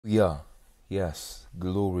Yeah, yes,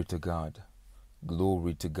 glory to God.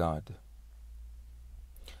 Glory to God.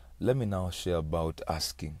 Let me now share about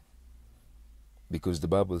asking. Because the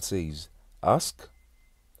Bible says, ask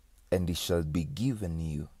and it shall be given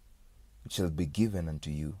you. It shall be given unto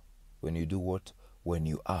you. When you do what? When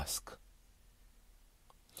you ask.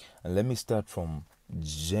 And let me start from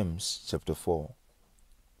James chapter 4.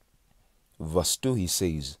 Verse 2 he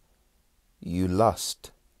says, you lust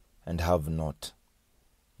and have not.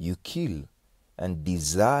 You kill and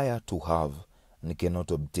desire to have and cannot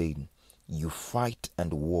obtain. You fight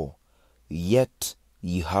and war, yet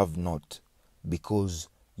ye have not, because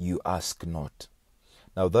you ask not.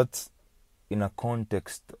 Now that's in a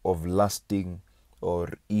context of lusting or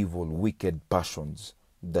evil, wicked passions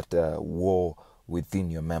that war within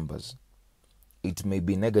your members. It may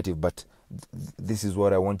be negative, but this is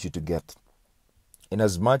what I want you to get. In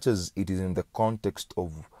as much as it is in the context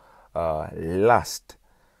of lust,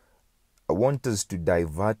 I want us to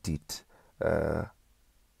divert it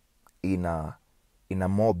in a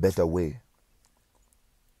more better way.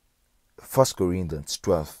 1 Corinthians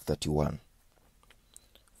 12:31.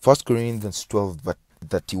 1 Corinthians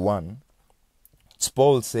 12:31. It's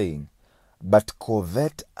Paul saying, but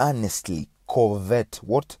covet earnestly. Covet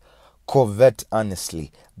what? Covet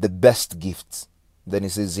earnestly the best gifts. Then he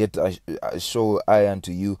says, yet I show I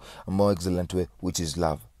unto you a more excellent way, which is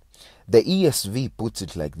love. The ESV puts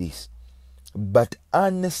it like this. But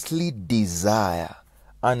earnestly desire.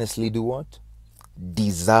 Earnestly do what?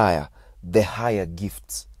 Desire the higher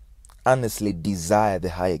gifts. Earnestly desire the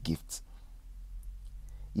higher gifts.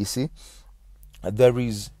 You see, there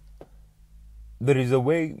is a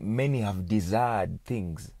way many have desired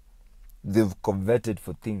things. They've coveted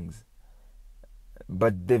for things,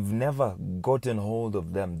 but they've never gotten hold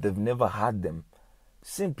of them. They've never had them,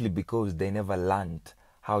 simply because they never learned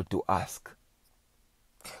how to ask.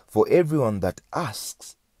 For everyone that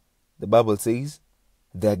asks, the Bible says,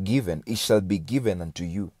 they are given. It shall be given unto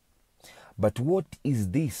you. But what is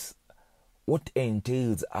this? What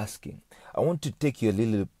entails asking? I want to take you a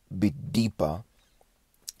little bit deeper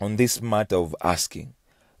on this matter of asking.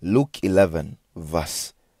 Luke 11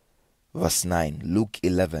 verse 9. Luke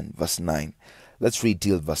 11 verse 9. Let's read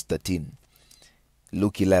till verse 13.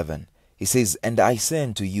 Luke 11. He says, and I say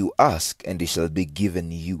unto you, ask, and it shall be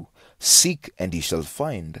given you. Seek, and ye shall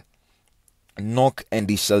find. Knock, and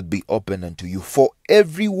it shall be opened unto you. For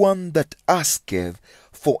everyone that asketh,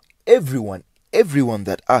 everyone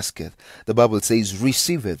that asketh, the Bible says,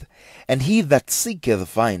 receiveth. And he that seeketh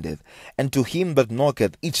findeth. And to him that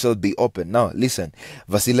knocketh, it shall be opened. Now listen,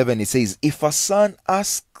 verse 11, it says, if a son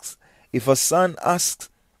asks if a son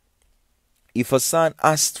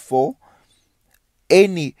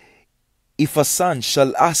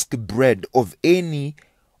shall ask bread of any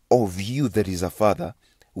of you that is a father,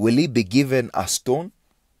 will he be given a stone?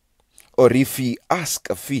 Or if he ask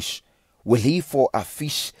a fish, will he for a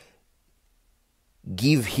fish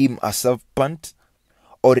give him a serpent?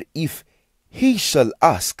 Or if he shall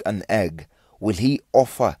ask an egg, will he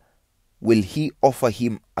offer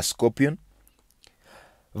him a scorpion?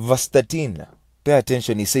 Verse 13, pay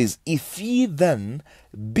attention, he says, if ye then,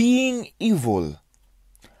 being evil,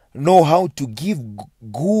 know how to give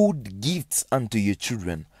good gifts unto your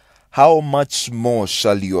children, how much more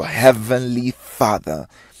shall your heavenly Father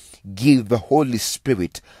give the Holy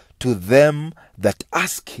Spirit to them that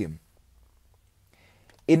ask him?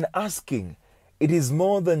 In asking, it is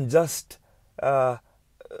more than just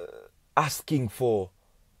asking for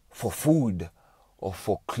food or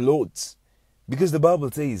for clothes. Because the Bible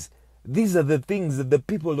says, these are the things that the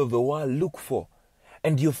people of the world look for.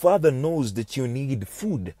 And your Father knows that you need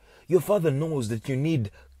food. Your Father knows that you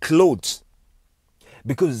need clothes.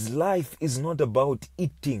 Because life is not about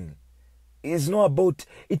eating. It's not about,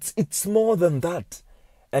 it's more than that.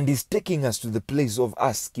 And He's taking us to the place of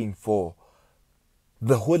asking for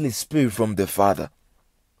the Holy Spirit from the Father.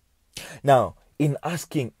 Now, in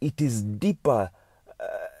asking, it is deeper.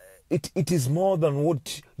 It is more than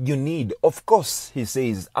what you need. Of course, He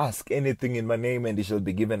says, ask anything in my name and it shall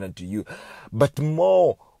be given unto you. But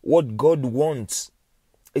more, what God wants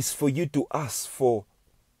is for you to ask for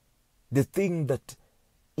the thing that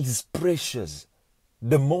is precious,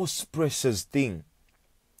 the most precious thing,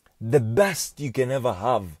 the best you can ever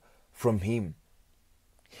have from Him.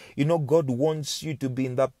 You know, God wants you to be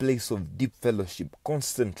in that place of deep fellowship,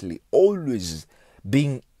 constantly, always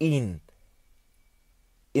being in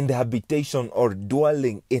the habitation or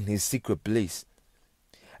dwelling in His secret place.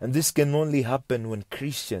 And this can only happen when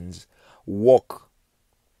Christians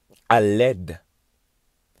are led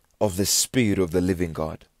of the Spirit of the living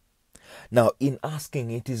God. Now, in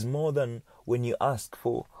asking, it is more than when you ask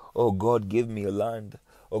for, oh God, give me a land,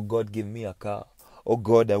 oh God, give me a car, oh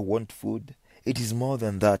God, I want food. It is more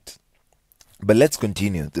than that. But let's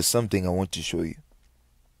continue. There's something I want to show you.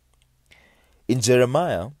 In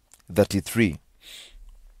Jeremiah 33,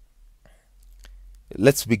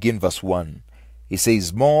 let's begin verse 1. He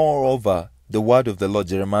says, moreover, the word of the Lord,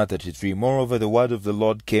 Jeremiah 33, moreover, the word of the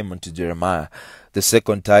Lord came unto Jeremiah the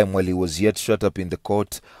second time while he was yet shut up in the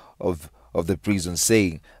court of the prison,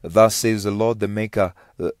 saying, thus says the Lord, the maker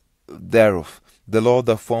thereof, the Lord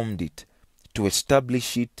that formed it, to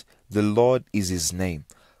establish it, the Lord is his name.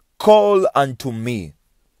 Call unto me,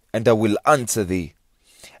 and I will answer thee,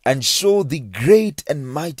 and show thee great and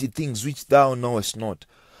mighty things which thou knowest not.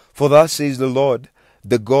 For thus says the Lord,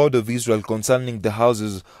 the God of Israel, concerning the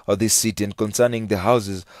houses of this city, and concerning the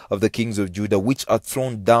houses of the kings of Judah, which are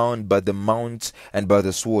thrown down by the mounts and by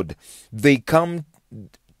the sword. They come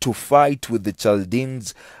to fight with the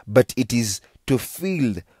Chaldeans, but it is to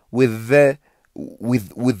field with the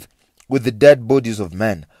dead bodies of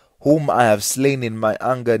men, whom I have slain in my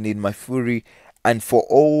anger and in my fury, and for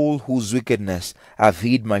all whose wickedness I have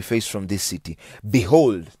hid my face from this city.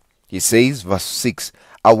 Behold, he says, verse 6,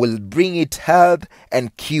 I will bring it health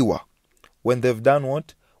and cure. When they've done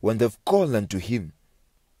what? When they've called unto him,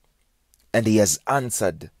 and he has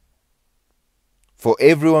answered. For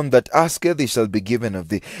everyone that asketh, it shall be given of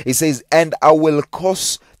thee. He says, and I will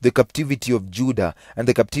cause the captivity of Judah and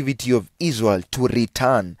the captivity of Israel to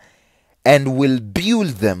return, and will build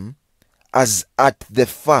them as at the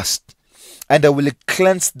first, and I will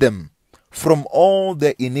cleanse them from all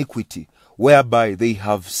their iniquity, whereby they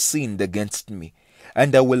have sinned against me.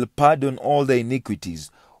 And I will pardon all their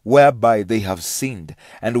iniquities, whereby they have sinned,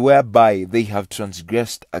 and whereby they have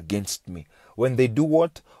transgressed against me. When they do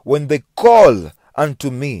what? When they call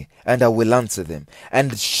unto me, and I will answer them,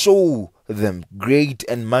 and show them great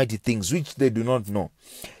and mighty things which they do not know.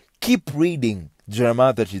 Keep reading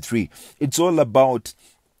Jeremiah 33. It's all about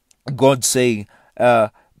God saying,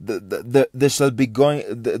 there's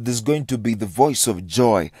going to be the voice of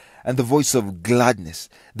joy and the voice of gladness,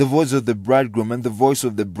 the voice of the bridegroom and the voice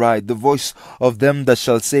of the bride, the voice of them that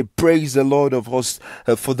shall say, praise the Lord of hosts,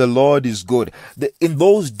 for the Lord is good. In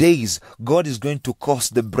those days, God is going to cause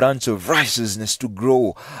the branch of righteousness to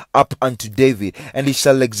grow up unto David, and he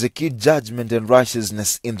shall execute judgment and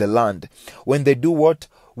righteousness in the land. When they do what?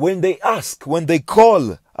 When they ask, when they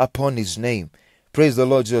call upon his name. Praise the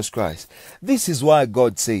Lord Jesus Christ. This is why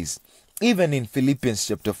God says, even in Philippians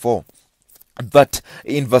chapter 4, but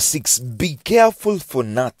in verse 6, be careful for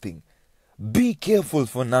nothing. Be careful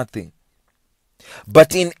for nothing.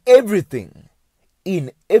 But in everything,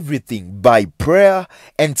 by prayer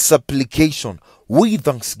and supplication, with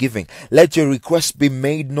thanksgiving, let your requests be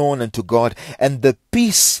made known unto God, and the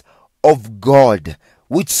peace of God,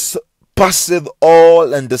 which passeth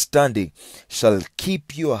all understanding, shall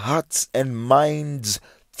keep your hearts and minds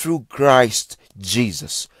through Christ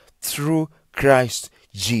Jesus. Through Christ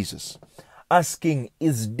Jesus. Asking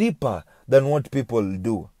is deeper than what people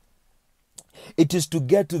do. It is to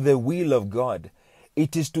get to the will of God.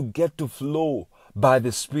 It is to get to flow by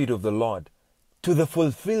the Spirit of the Lord to the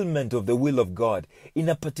fulfillment of the will of God in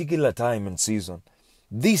a particular time and season.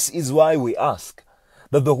 This is why we ask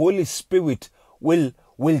that the Holy Spirit will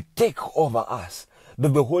take over us,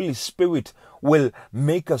 that the Holy Spirit will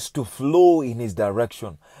make us to flow in his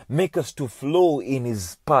direction, make us to flow in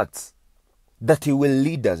his paths, that he will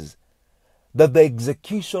lead us, that the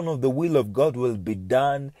execution of the will of God will be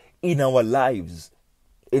done in our lives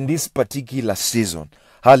in this particular season.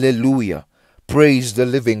 Hallelujah. Praise the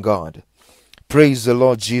living God. Praise the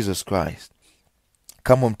Lord Jesus Christ.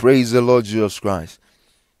 Come on, praise the Lord Jesus Christ.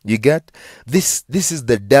 You get? This is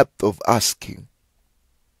the depth of asking.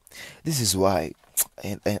 This is why,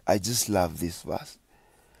 and I just love this verse.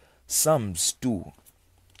 Psalms 2,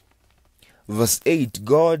 verse 8,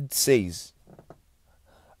 God says,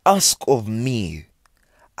 ask of me,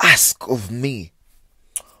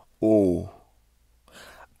 oh,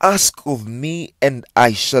 ask of me, and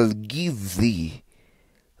I shall give thee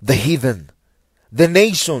the heathen, the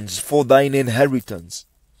nations for thine inheritance,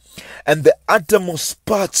 and the uttermost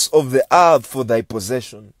parts of the earth for thy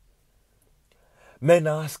possession. Men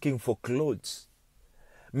are asking for clothes,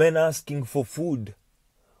 men are asking for food,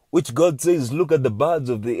 which God says, look at the birds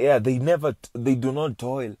of the air, they do not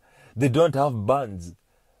toil, they don't have barns.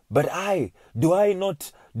 But do I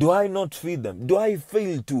not feed them? Do I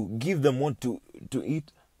fail to give them what to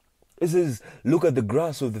eat? It says, look at the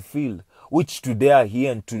grass of the field, which today are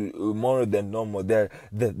here and tomorrow they're no more. They're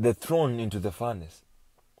thrown into the furnace.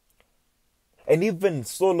 And even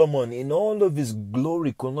Solomon, in all of his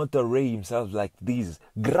glory, could not array himself like these.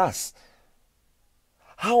 Grass.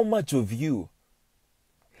 how much of you,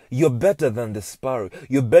 you're better than the sparrow,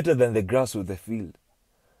 you're better than the grass of the field?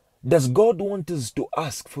 Does God want us to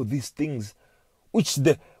ask for these things which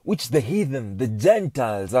the heathen, the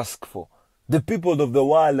Gentiles ask for? The people of the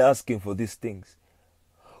world are asking for these things.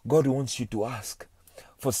 God wants you to ask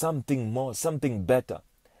for something more, something better.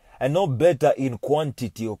 And not better in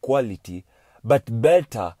quantity or quality, but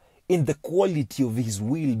better in the quality of His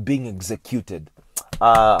will being executed.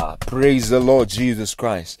 Praise the Lord Jesus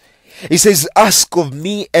Christ. He says, ask of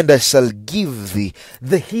me and I shall give thee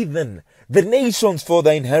the heathen, the nations for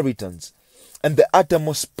thy inheritance, and the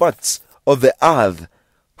uttermost parts of the earth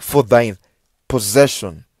for thine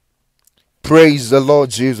possession. Praise the Lord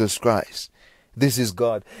Jesus Christ. This is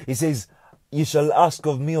God. He says, you shall ask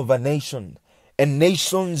of me of a nation, and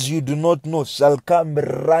nations you do not know shall come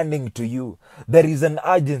running to you. There is an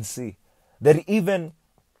urgency that even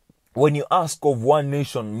when you ask of one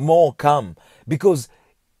nation, more come. Because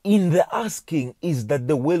in the asking is that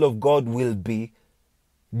the will of God will be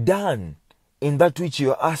done in that which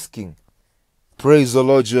you're asking. Praise the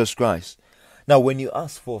Lord Jesus Christ. Now, when you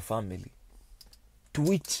ask for a family, to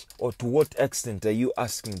which or to what extent are you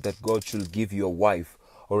asking that God should give you a wife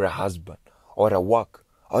or a husband or a work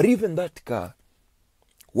or even that car?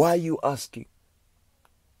 Why are you asking?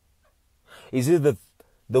 Is it that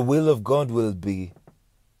the will of God will be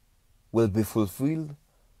fulfilled,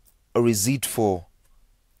 or is it for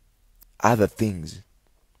other things?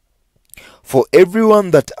 For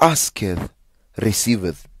everyone that asketh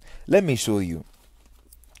receiveth. Let me show you.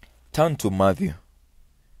 Turn to Matthew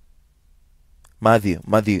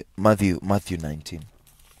 19.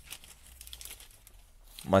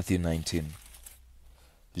 Matthew 19.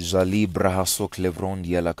 Jali brahasok levron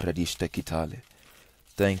yela kradishta kitale.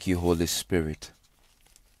 Thank you, Holy Spirit.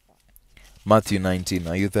 Matthew 19.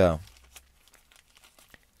 Are you there?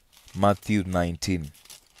 Matthew 19.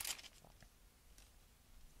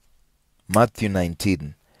 Matthew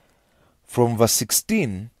 19. From verse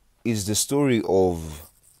 16 is the story of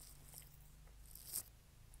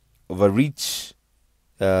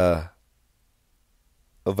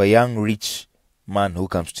a young rich man who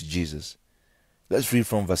comes to Jesus. Let's read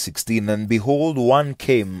from verse 16. And behold, one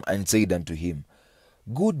came and said unto him,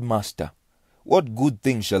 Good master, what good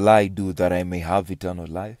thing shall I do that I may have eternal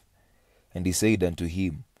life? And he said unto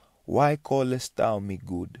him, Why callest thou me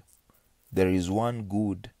good? There is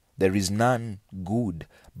none good,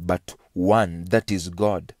 but one, that is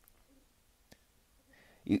God.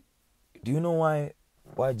 Do you know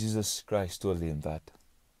why Jesus Christ told him that?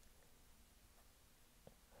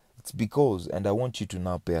 It's because, and I want you to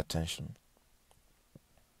now pay attention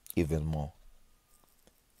even more.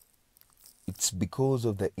 It's because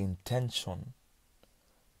of the intention,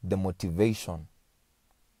 the motivation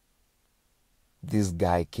this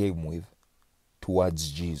guy came with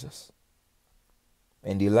towards Jesus.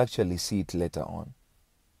 And you'll actually see it later on.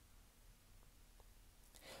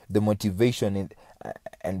 The motivation,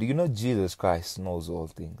 and you know Jesus Christ knows all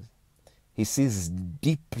things. He sees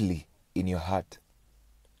deeply in your heart.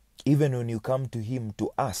 Even when you come to Him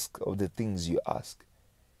to ask of the things you ask,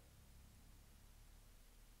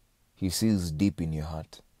 He sees deep in your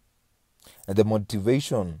heart. And the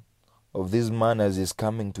motivation of this man as he's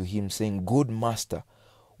coming to Him saying, Good master,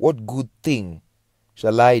 what good thing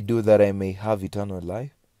shall I do that I may have eternal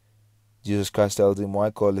life? Jesus Christ tells him, Why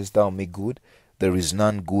callest thou me good? There is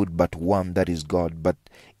none good but one, that is God. But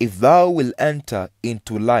if thou wilt enter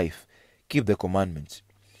into life, keep the commandments.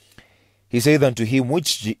 He said unto him,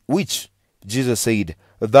 which Jesus said,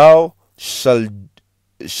 Thou shalt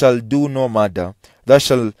do no murder, thou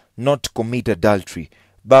shalt not commit adultery,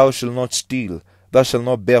 thou shalt not steal, thou shalt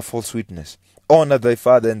not bear false witness, honor thy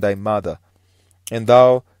father and thy mother, and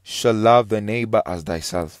thou shalt love thy neighbor as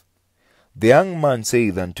thyself. The young man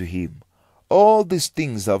said unto him, All these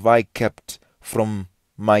things have I kept from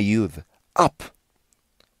my youth up.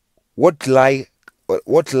 What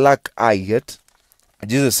lack I yet?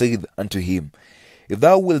 Jesus said unto him, If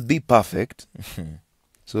thou wilt be perfect,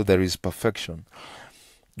 so there is perfection,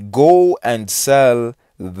 go and sell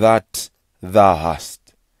that thou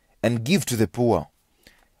hast, and give to the poor,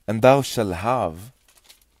 and thou shalt have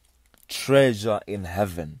treasure in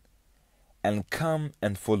heaven, and come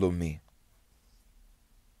and follow me.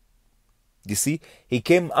 You see, he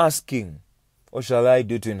came asking, What shall I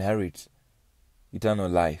do to inherit eternal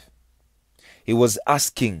life? He was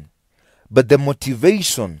asking, but the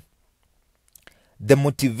motivation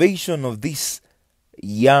of this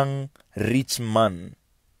young rich man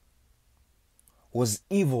was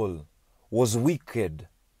evil, was wicked,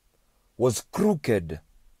 was crooked,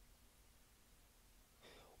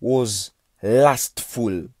 was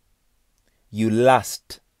lustful. you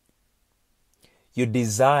lust, you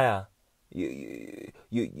desire, you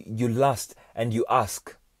lust, and you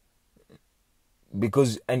ask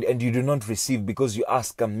because and you do not receive because you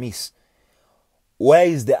ask amiss. Why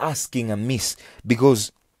is the asking amiss?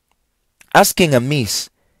 Because asking amiss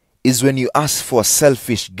is when you ask for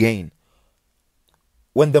selfish gain,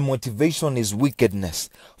 when the motivation is wickedness,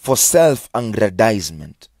 for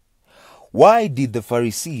self-aggrandizement. Why did the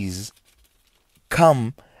Pharisees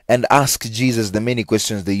come and ask Jesus the many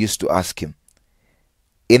questions they used to ask him?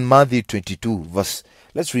 In Matthew 22,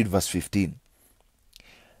 let's read verse 15.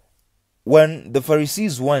 When the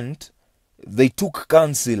Pharisees went, they took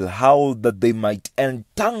counsel how that they might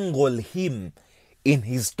entangle him in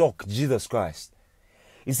his talk, Jesus Christ.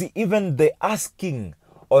 You see, even the asking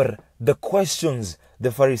or the questions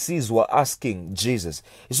the Pharisees were asking Jesus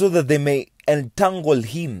is so that they may entangle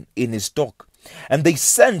him in his talk. And they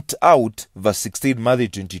sent out, verse 16, Matthew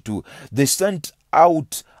 22, they sent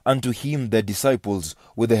out unto him the disciples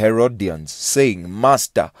with the Herodians, saying,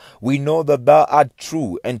 Master, we know that thou art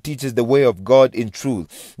true, and teachest the way of God in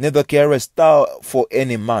truth. Neither carest thou for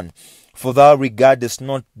any man, for thou regardest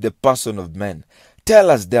not the person of men. Tell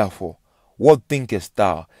us therefore, what thinkest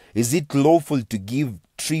thou? Is it lawful to give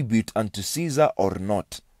tribute unto Caesar or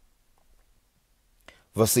not?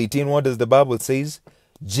 Verse 18, what does the Bible say?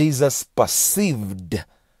 Jesus perceived.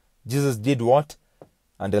 Jesus did what?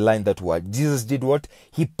 Underline that word. Jesus did what?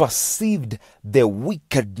 He perceived the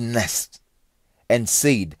wickedness and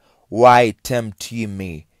said, Why tempt ye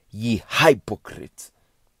me, ye hypocrites?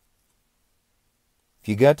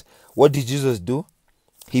 You get? What did Jesus do?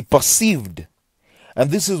 He perceived.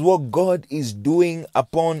 And this is what God is doing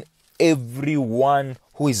upon everyone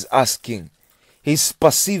who is asking. He's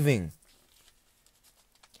perceiving.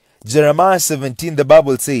 Jeremiah 17, the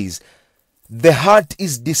Bible says, the heart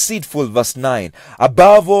is deceitful, verse 9,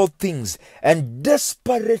 above all things, and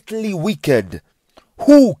desperately wicked.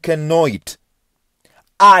 Who can know it?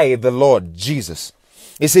 I, the Lord, Jesus.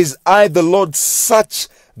 It says, I, the Lord, search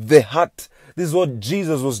the heart. This is what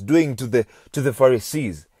Jesus was doing to the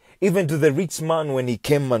Pharisees, even to the rich man when he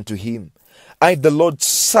came unto him. I, the Lord,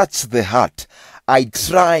 search the heart. I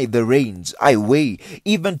try the reins, I weigh,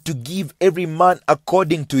 even to give every man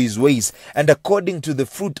according to his ways and according to the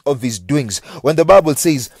fruit of his doings. When the Bible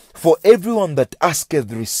says, for everyone that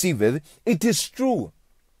asketh receiveth, it is true.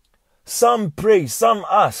 Some pray, some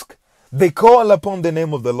ask. They call upon the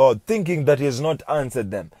name of the Lord, thinking that he has not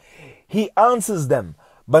answered them. He answers them,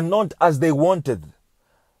 but not as they wanted,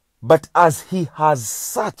 but as he has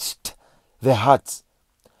searched their hearts,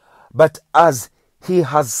 but as he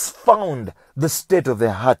has found the state of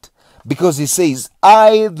their heart. Because he says,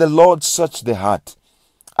 I, the Lord, search the heart.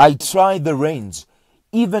 I try the reins,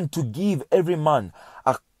 even to give every man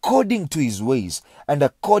according to his ways and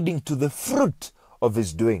according to the fruit of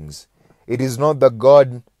his doings. It is not that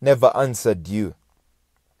God never answered you.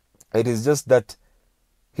 It is just that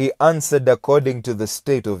he answered according to the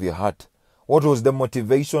state of your heart. What was the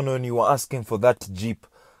motivation when you were asking for that Jeep,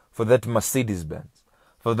 for that Mercedes-Benz,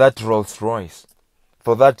 for that Rolls-Royce,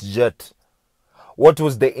 for that jet? What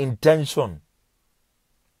was the intention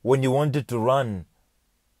when you wanted to run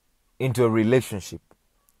into a relationship,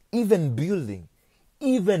 even building,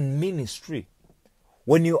 even ministry?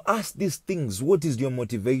 When you ask these things, what is your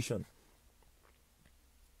motivation?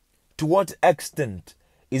 To what extent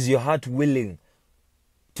is your heart willing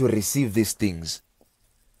to receive these things?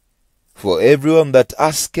 For everyone that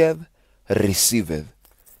asketh, receiveth.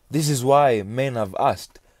 This is why men have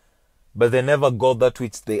asked, but they never got that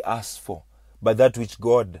which they asked for, but that which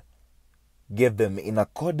God gave them in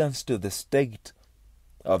accordance to the state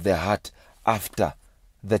of their heart, after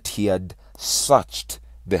that he had searched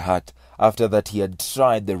the heart, after that he had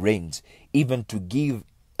tried the reins, even to give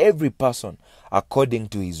every person according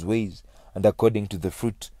to his ways and according to the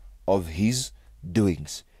fruit of his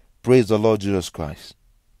doings. Praise the Lord Jesus Christ.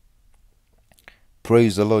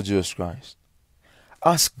 Praise the Lord Jesus Christ.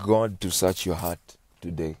 Ask God to search your heart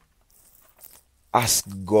today. Ask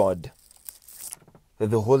God that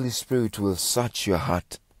the Holy Spirit will search your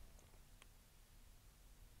heart.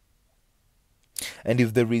 And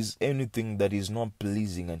if there is anything that is not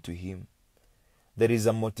pleasing unto him, there is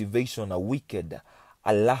a motivation, a wicked,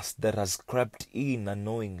 a lust that has crept in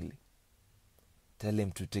unknowingly, tell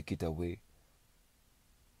him to take it away,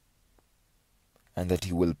 and that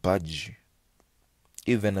he will purge you,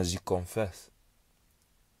 even as you confess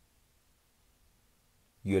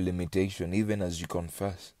your limitation, even as you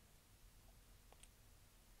confess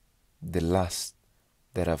the lust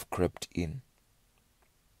that have crept in.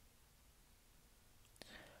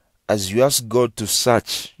 As you ask God to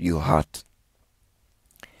search your heart,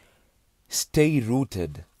 Stay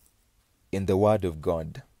rooted in the Word of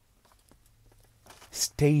God.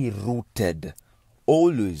 Stay rooted.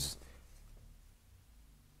 Always.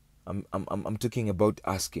 I'm talking about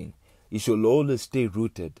asking. You should always stay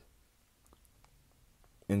rooted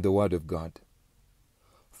in the Word of God.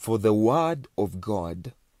 For the Word of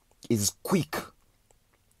God is quick.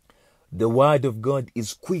 The Word of God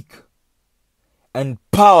is quick and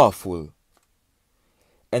powerful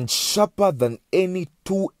and sharper than any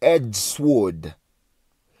two-edged sword,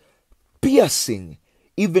 piercing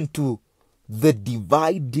even to the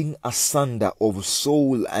dividing asunder of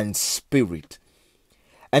soul and spirit,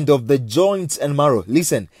 and of the joints and marrow.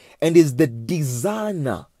 Listen, and is the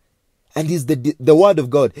discerner, and is the Word of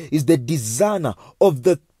God is the discerner of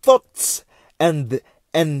the thoughts and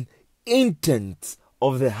intents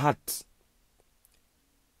of the heart.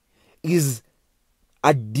 Is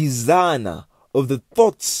a discerner of the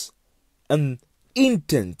thoughts and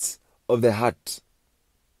intents of the heart.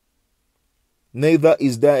 Neither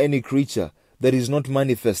is there any creature that is not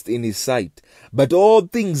manifest in his sight, but all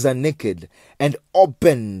things are naked and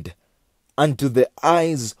opened unto the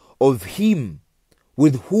eyes of him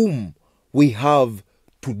with whom we have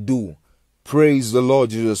to do. Praise the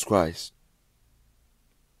Lord Jesus Christ.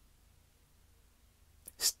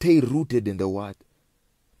 Stay rooted in the Word,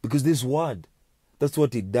 because this Word, that's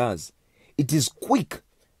what it does. It is quick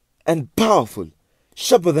and powerful,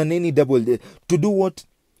 sharper than any double-edged. To do what?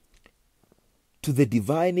 To the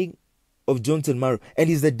divining of joints and marrow, and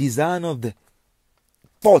is the design of the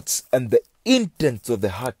thoughts and the intents of the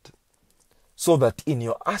heart, so that in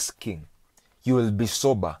your asking you will be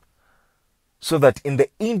sober, so that in the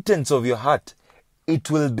intents of your heart it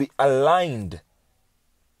will be aligned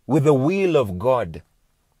with the will of God,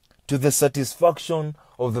 to the satisfaction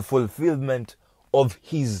of the fulfillment of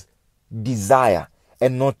His desire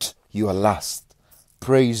and not your lust.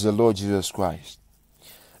 Praise the Lord Jesus Christ.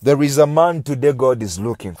 There is a man today God is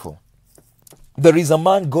looking for. There is a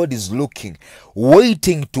man God is looking,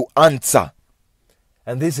 waiting to answer.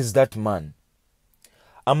 And this is that man.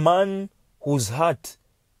 A man whose heart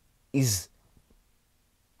is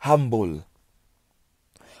humble.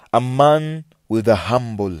 A man with a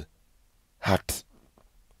humble heart.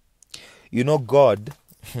 You know, God,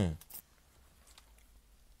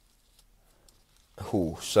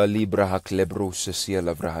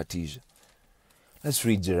 let's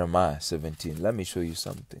read Jeremiah 17. Let me show you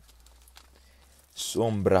something.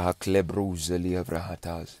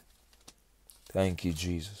 Thank you,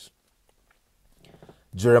 Jesus.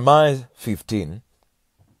 Jeremiah 15.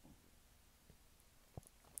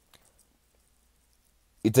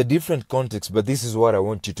 It's a different context, but this is what I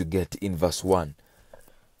want you to get in verse 1.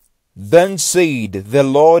 Then said the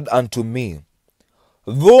Lord unto me,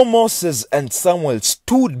 though Moses and Samuel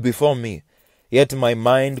stood before me, yet my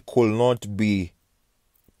mind could not be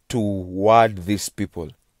toward these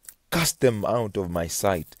people. Cast them out of my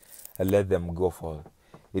sight and let them go forth.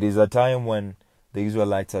 It is a time when the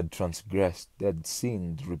Israelites had transgressed. They had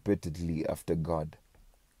sinned repeatedly after God.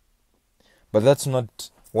 But that's not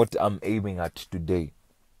what I'm aiming at today.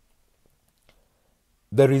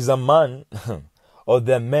 There is a man or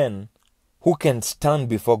the men who can stand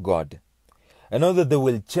before God. I know that they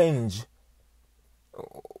will change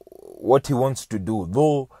what He wants to do,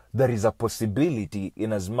 though there is a possibility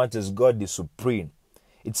in as much as God is supreme.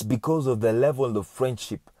 It's because of the level of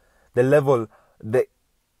friendship, the level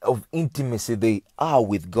of intimacy they are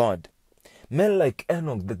with God. Men like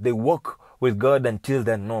Enoch, that they walk with God until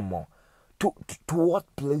they're no more. To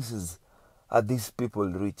what places are these people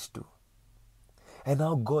reached to? And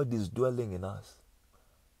now God is dwelling in us.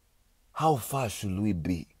 How far should we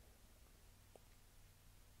be?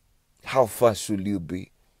 How far should you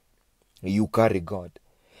be? You carry God.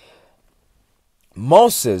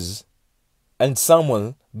 Moses and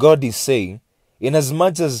Samuel, God is saying,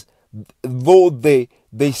 inasmuch as though they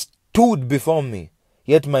stood before me,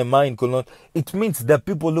 yet my mind could not. It means that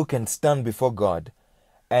people who can stand before God,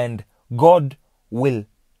 and God will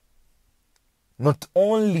not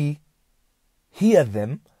only hear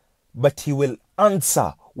them, but He will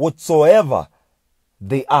answer whatsoever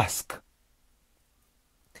they ask.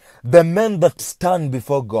 The men that stand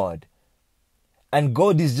before God, and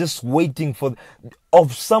God is just waiting for.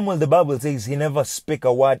 Of Samuel, the Bible says he never spake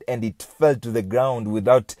a word and it fell to the ground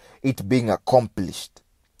without it being accomplished.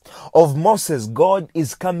 Of Moses, God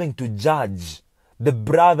is coming to judge the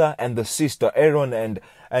brother and the sister, Aaron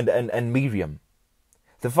and Miriam.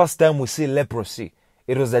 The first time we see leprosy,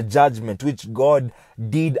 it was a judgment which God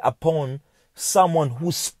did upon someone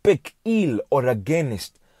who spake ill or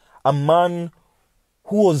against a man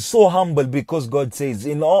who was so humble, because God says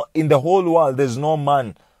in the whole world there's no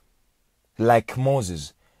man like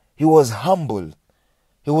Moses. He was humble.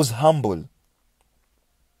 He was humble.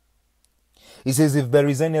 He says, if there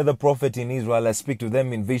is any other prophet in Israel, I speak to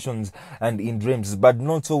them in visions and in dreams, but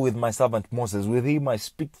not so with my servant Moses. With him I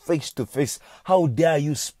speak face to face. How dare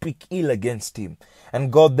you speak ill against him?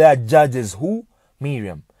 And God there judges who?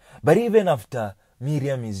 Miriam. But even after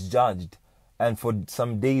Miriam is judged, and for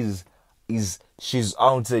some days she's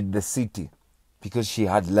outside the city because she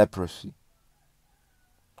had leprosy,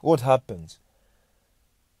 what happens?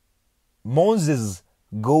 Moses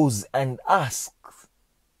goes and asks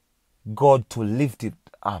God to lift it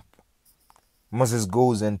up. Moses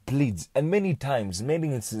goes and pleads, and many times, many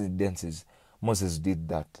incidences, Moses did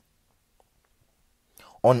that.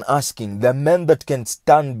 On asking, the men that can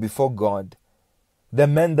stand before God, the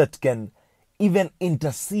men that can even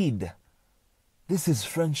intercede. This is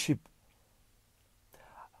friendship.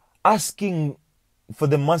 Asking for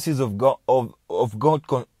the mercies of God, of God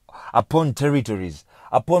upon territories,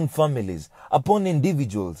 upon families, upon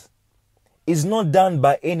individuals, is not done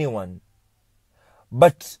by anyone,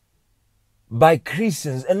 but by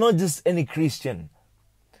Christians, and not just any Christian.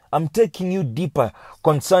 I'm taking you deeper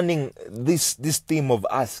concerning this theme of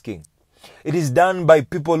asking. It is done by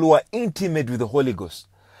people who are intimate with the Holy Ghost,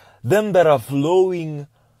 them that are flowing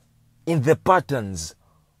in the patterns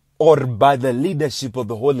or by the leadership of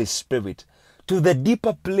the Holy Spirit to the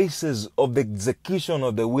deeper places of the execution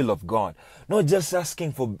of the will of God. Not just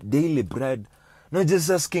asking for daily bread, not just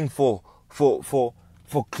asking for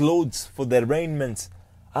clothes, for the raiments,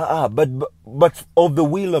 but of the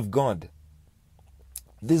will of God.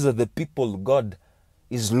 These are the people God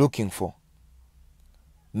is looking for.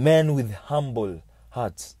 Men with humble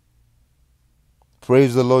hearts.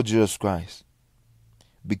 Praise the Lord Jesus Christ.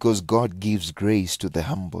 Because God gives grace to the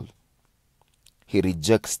humble. He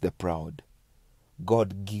rejects the proud.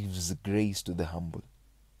 God gives grace to the humble.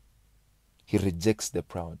 He rejects the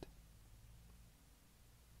proud.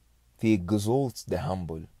 He exalts the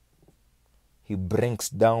humble. He brings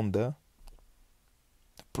down the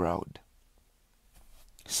proud.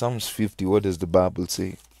 Psalms 50, what does the Bible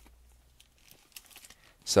say?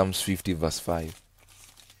 Psalms 50 verse 5.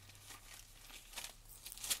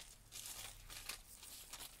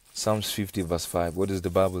 Psalms 50 verse 5. What does the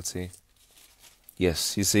Bible say?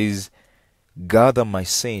 Yes, he says, gather my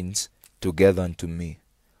saints together unto me,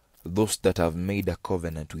 those that have made a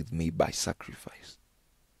covenant with me by sacrifice.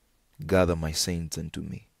 Gather my saints unto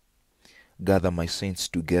me. Gather my saints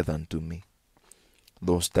together unto me,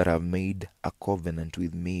 those that have made a covenant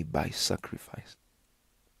with me by sacrifice.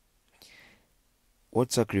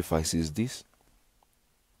 What sacrifice is this?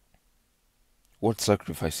 What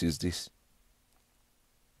sacrifice is this?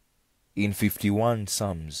 In 51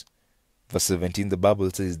 Psalms, verse 17, the Bible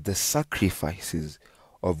says, the sacrifices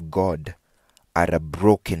of God are a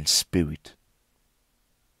broken spirit.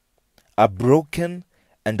 A broken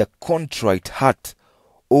and a contrite heart,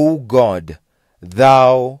 O God,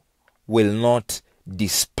 thou will not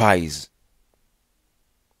despise.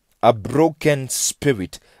 A broken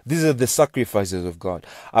spirit. These are the sacrifices of God.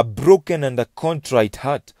 A broken and a contrite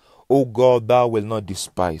heart, O God, thou will not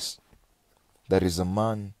despise. There is a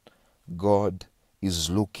man God is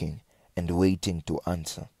looking and waiting to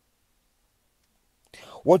answer.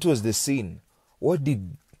 What was the sin? What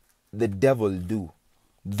did the devil do?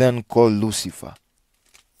 Then call Lucifer.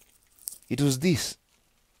 It was this.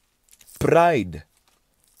 Pride.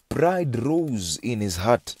 Pride rose in his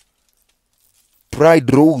heart.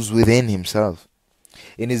 Pride rose within himself.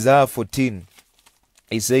 In Isaiah 14,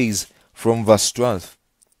 it says from verse 12,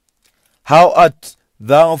 how art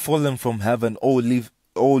thou fallen from heaven, O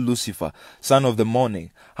Lucifer, son of the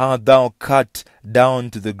morning? How art thou cut down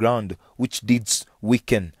to the ground, which didst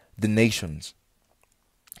weaken the nations?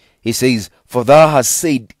 He says, for thou hast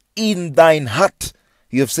said in thine heart,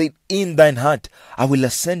 you have said in thine heart, I will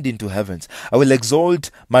ascend into heavens. I will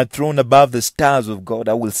exalt my throne above the stars of God.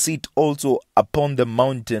 I will sit also upon the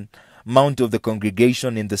mount of the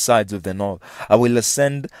congregation in the sides of the north. I will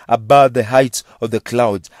ascend above the heights of the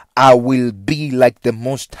clouds. I will be like the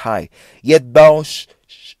Most High. Yet thou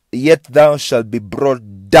shalt be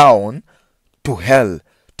brought down to hell,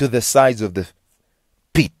 to the sides of the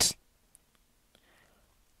pit.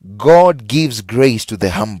 God gives grace to the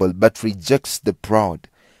humble, but rejects the proud.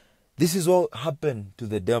 This is what happened to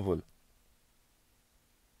the devil.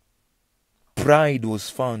 Pride was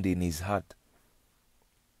found in his heart.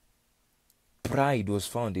 Pride was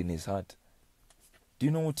found in his heart. Do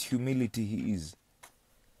you know what humility is?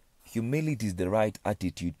 Humility is the right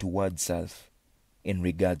attitude towards self in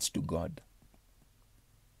regards to God.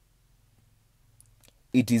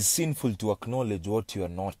 It is sinful to acknowledge what you are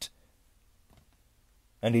not.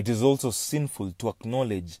 And it is also sinful to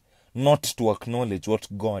acknowledge, not to acknowledge what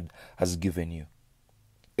God has given you.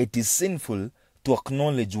 It is sinful to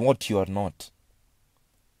acknowledge what you are not.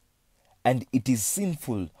 And it is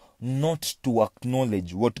sinful not to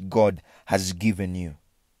acknowledge what God has given you.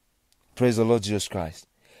 Praise the Lord Jesus Christ.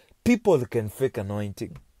 People can fake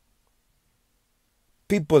anointing.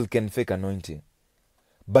 People can fake anointing,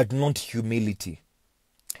 but not humility.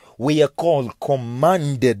 We are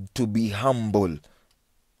commanded to be humble,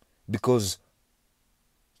 because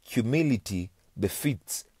humility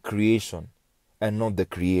befits creation and not the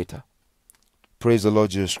Creator. Praise the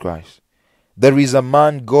Lord Jesus Christ. There is a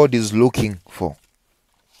man God is looking for.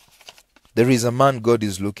 There is a man God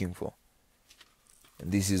is looking for.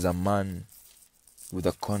 And this is a man with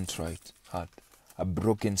a contrite heart. A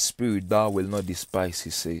broken spirit thou will not despise, he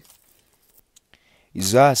says.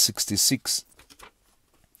 Isaiah 66,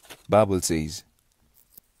 Bible says,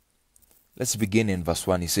 let's begin in verse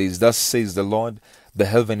 1. He says, thus says the Lord, the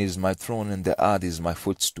heaven is my throne and the earth is my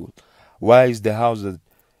footstool. Where is the house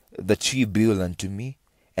that ye build unto me?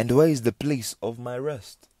 And where is the place of my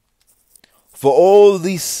rest? For all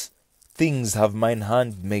these things have mine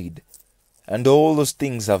hand made, and all those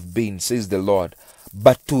things have been, says the Lord.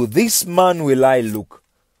 But to this man will I look.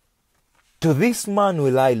 To this man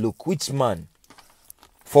will I look. Which man?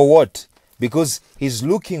 For what? Because he's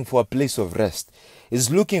looking for a place of rest. He's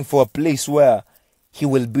looking for a place where he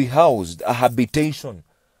will be housed, a habitation.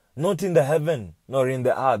 Not in the heaven, nor in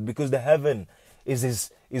the earth, because the heaven is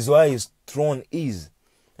where his throne is,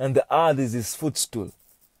 and the earth is his footstool.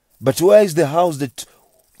 But where is the house that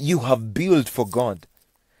you have built for God?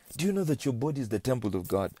 Do you know that your body is the temple of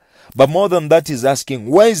God? But more than that, he's asking,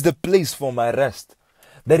 where is the place for my rest?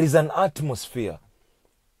 There is an atmosphere.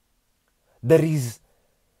 There is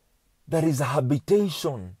a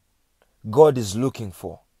habitation God is looking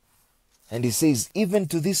for. And he says, even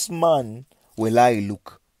to this man will I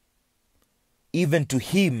look. Even to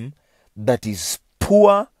him that is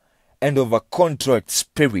poor and of a contrite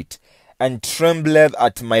spirit, and trembleth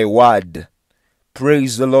at my word.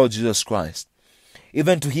 Praise the Lord Jesus Christ.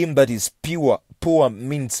 Even to him that is poor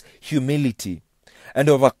means humility, and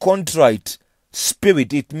of a contrite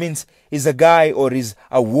spirit, it means is a guy or is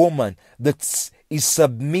a woman that is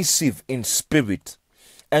submissive in spirit,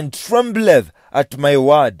 and trembleth at my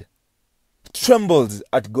word, trembles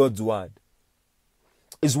at God's word,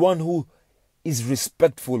 is one who is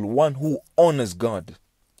respectful, one who honors God.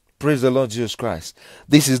 Praise the Lord Jesus Christ.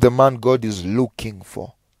 This is the man God is looking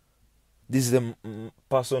for. This is the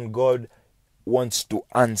person God wants to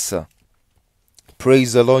answer.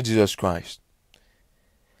 Praise the Lord Jesus Christ.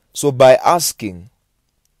 So by asking,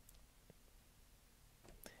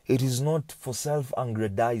 it is not for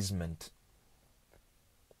self-aggrandizement.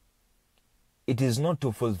 It is not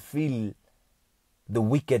to fulfill the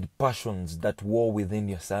wicked passions that war within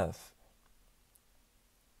yourself.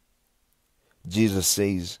 Jesus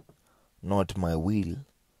says, not my will,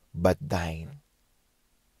 but thine.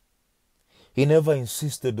 He never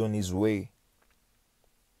insisted on his way.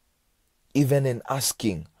 Even in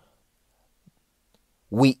asking,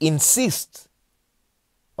 we insist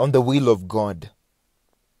on the will of God.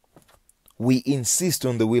 We insist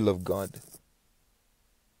on the will of God.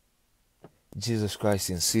 Jesus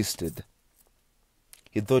Christ insisted.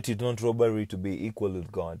 He thought it not robbery to be equal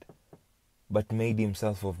with God, but made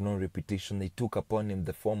himself of no reputation. He took upon him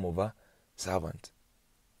the form of a servant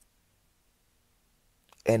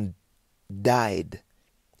and died,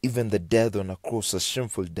 even the death on a cross, a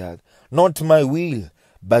shameful death. Not my will,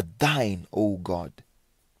 but thine, O God.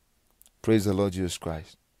 Praise the Lord Jesus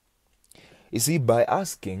Christ. You see, by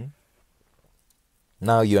asking,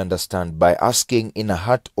 now you understand, by asking in a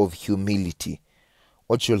heart of humility,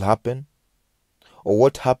 what shall happen? Or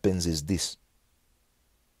what happens is this.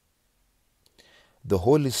 The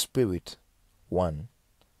Holy Spirit, one,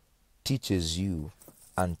 teaches you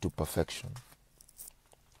unto perfection.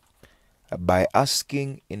 By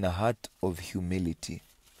asking in a heart of humility,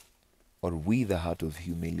 or with a heart of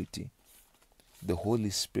humility, the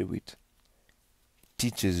Holy Spirit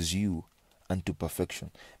teaches you unto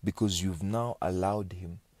perfection, because you've now allowed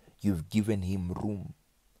him, you've given him room,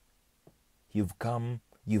 you've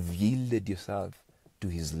yielded yourself to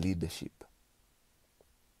his leadership.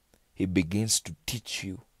 He begins to teach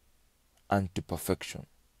you unto perfection.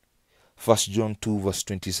 1 John 2 verse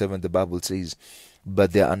 27, the Bible says,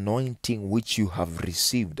 but the anointing which you have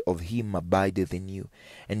received of him abideth in you,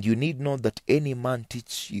 and you need not that any man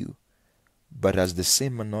teach you, but as the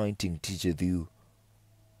same anointing teacheth you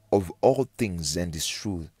of all things, and is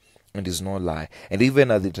truth, and is no lie. And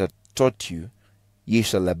even as it hath taught you, ye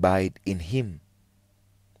shall abide in him.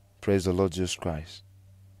 Praise the Lord Jesus Christ.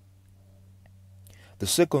 The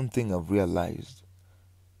second thing I've realized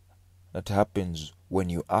that happens when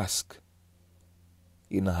you ask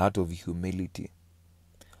in a heart of humility,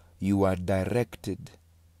 you are directed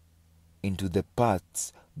into the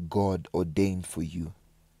paths God ordained for you.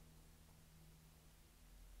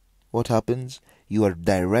 What happens? You are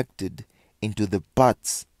directed into the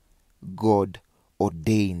paths God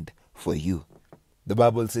ordained for you. The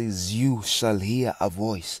Bible says, you shall hear a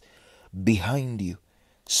voice behind you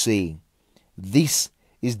saying, this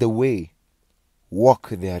is the way, walk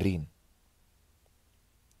therein.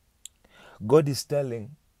 God is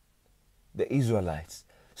telling the Israelites,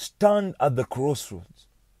 stand at the crossroads.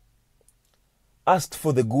 Ask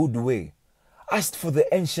for the good way. Ask for the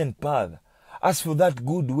ancient path. Ask for that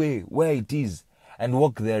good way where it is and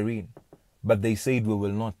walk therein. But they said, we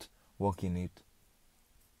will not walk in it.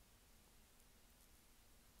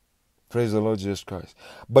 Praise the Lord Jesus Christ.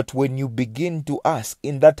 But when you begin to ask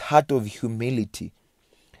in that heart of humility,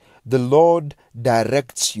 the Lord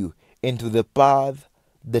directs you into the path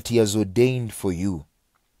that He has ordained for you.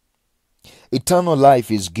 Eternal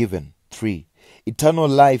life is given. 3. Eternal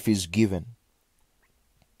life is given.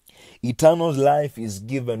 Eternal life is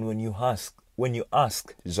given when you ask. When you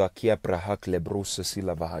ask, Zakia prahak lebrosa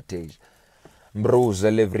sila vahatej.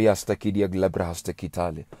 Mbroza levriasta kidia glabrahasta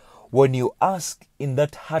kitale. When you ask in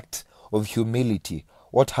that heart of humility,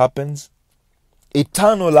 what happens?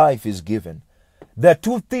 Eternal life is given. There are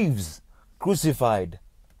two thieves crucified,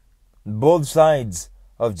 both sides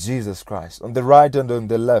of Jesus Christ, on the right and on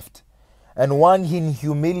the left. And one in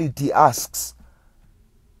humility asks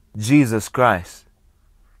Jesus Christ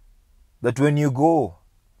that when you go,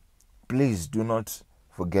 please do not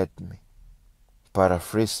forget me.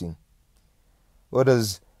 Paraphrasing. What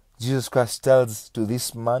does Jesus Christ tells to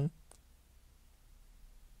this man?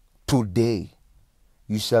 Today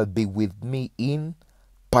you shall be with me in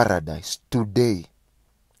paradise. Today.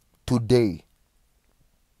 Today.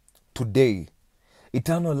 Today.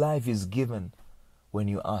 Eternal life is given when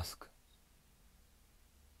you ask.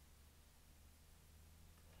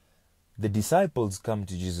 The disciples come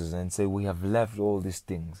to Jesus and say, we have left all these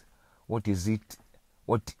things. What is it?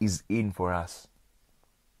 What is in for us?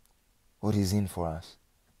 What is in for us?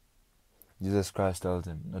 Jesus Christ tells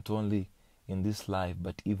them, not only in this life,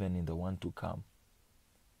 but even in the one to come.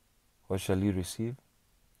 What shall you receive?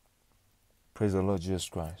 Praise the Lord Jesus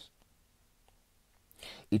Christ.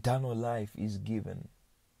 Eternal life is given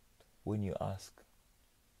when you ask.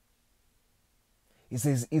 He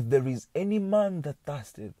says, if there is any man that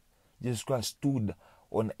thirsteth, Jesus Christ stood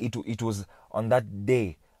on it. It was on that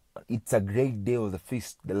day. It's a great day of the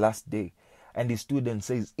feast, the last day. And he stood and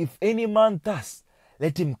says, if any man thirst,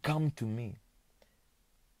 let him come to me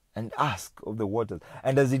and ask of the waters.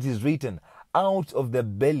 And as it is written, out of their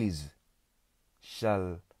bellies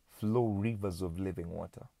shall flow rivers of living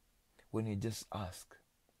water. When you just ask,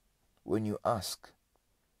 when you ask,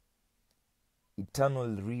 eternal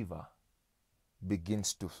river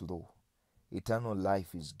begins to flow. Eternal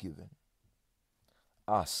life is given.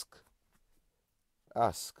 Ask,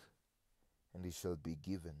 ask, and it shall be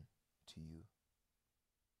given to you.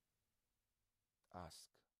 Ask.